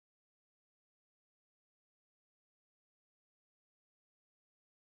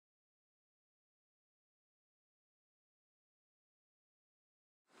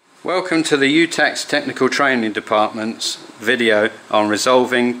Welcome to the UTAX Technical Training Department's video on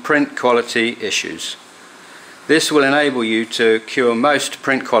resolving print quality issues. This will enable you to cure most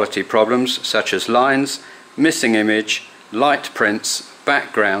print quality problems such as lines, missing image, light prints,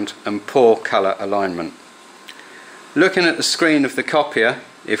 background and poor colour alignment. Looking at the screen of the copier,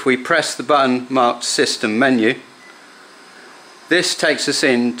 if we press the button marked System Menu, this takes us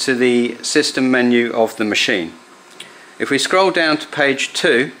into the System menu of the machine. If we scroll down to page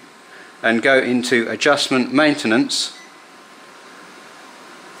 2 and go into Adjustment Maintenance,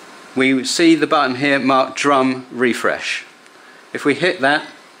 we see the button here marked Drum Refresh. If we hit that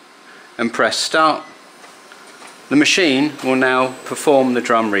and press Start, the machine will now perform the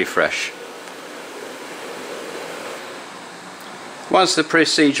drum refresh. Once the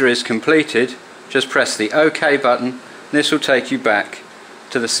procedure is completed, just press the OK button. This will take you back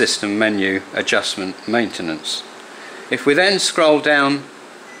to the System menu, Adjustment Maintenance. If we then scroll down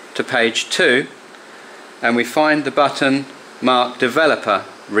to page 2 and we find the button marked Developer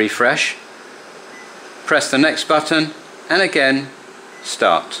Refresh, press the next button and again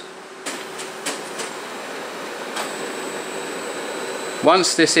Start.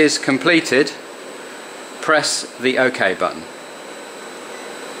 Once this is completed, press the OK button.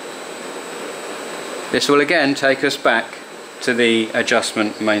 This will again take us back to the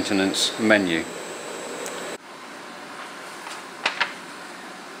Adjustment Maintenance menu.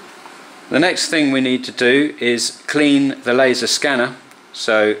 The next thing we need to do is clean the laser scanner.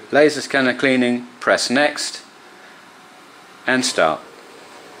 So laser scanner cleaning, press Next and Start.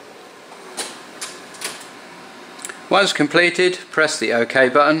 Once completed, press the OK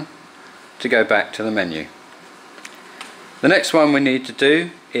button to go back to the menu. The next one we need to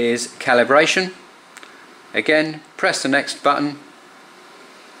do is calibration. Again, press the next button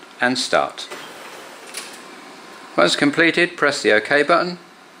and Start. Once completed, press the OK button.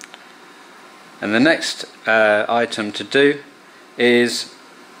 And the next item to do is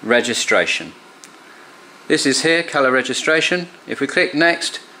registration. This is here, colour registration. If we click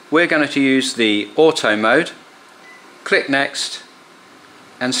Next, we're going to use the auto mode. Click Next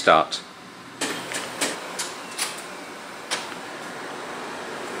and Start.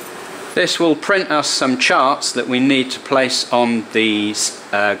 This will print us some charts that we need to place on the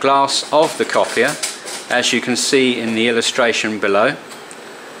glass of the copier, as you can see in the illustration below.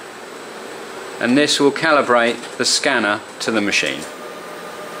 And this will calibrate the scanner to the machine.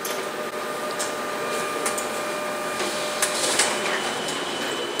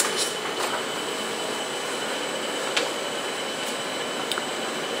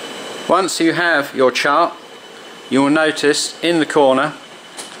 Once you have your chart, you will notice in the corner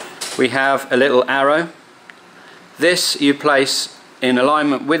we have a little arrow. This you place in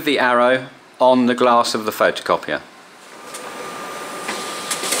alignment with the arrow on the glass of the photocopier.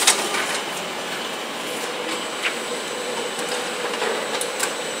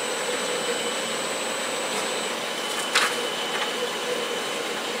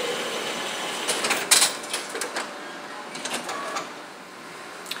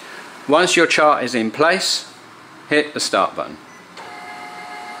 Once your chart is in place, hit the Start button.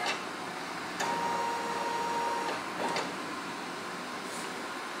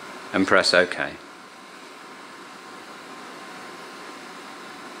 And press OK.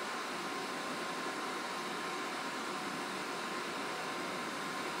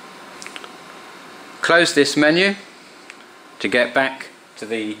 Close this menu to get back to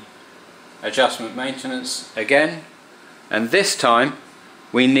the Adjustment Maintenance again, and this time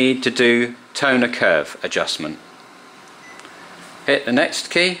we need to do toner curve adjustment. Hit the next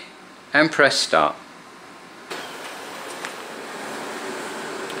key and press Start.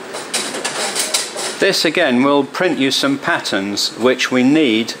 This again will print you some patterns which we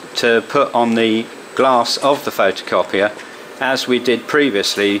need to put on the glass of the photocopier, as we did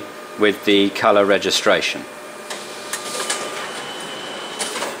previously with the colour registration.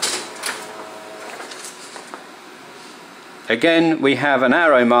 Again, we have an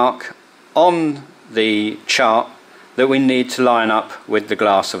arrow mark on the chart that we need to line up with the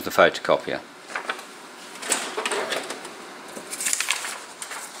glass of the photocopier.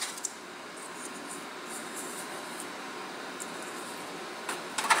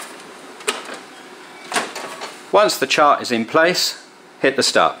 Once the chart is in place, hit the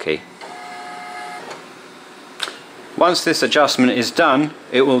Start key. Once this adjustment is done,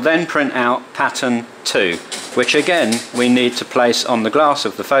 it will then print out pattern 2, which again we need to place on the glass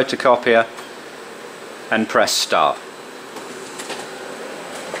of the photocopier and press Start.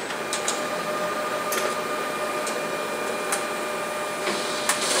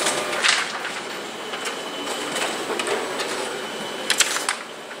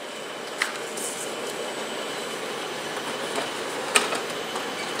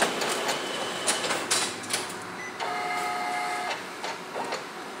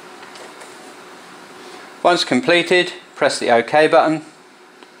 Once completed, press the OK button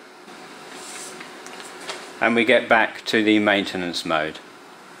and we get back to the maintenance mode.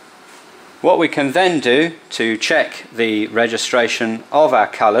 What we can then do to check the registration of our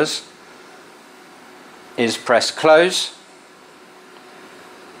colours is press close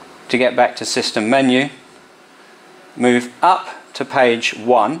to get back to system menu, move up to page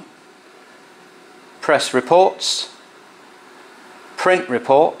 1, press reports, print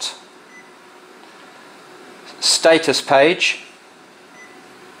report, status page,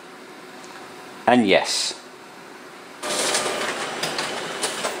 and yes.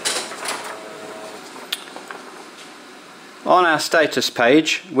 On our status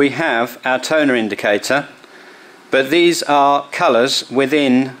page we have our toner indicator, but these are colours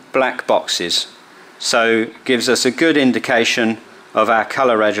within black boxes, so gives us a good indication of our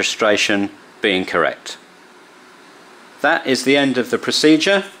colour registration being correct. That is the end of the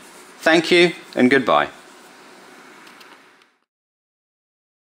procedure. Thank you and goodbye.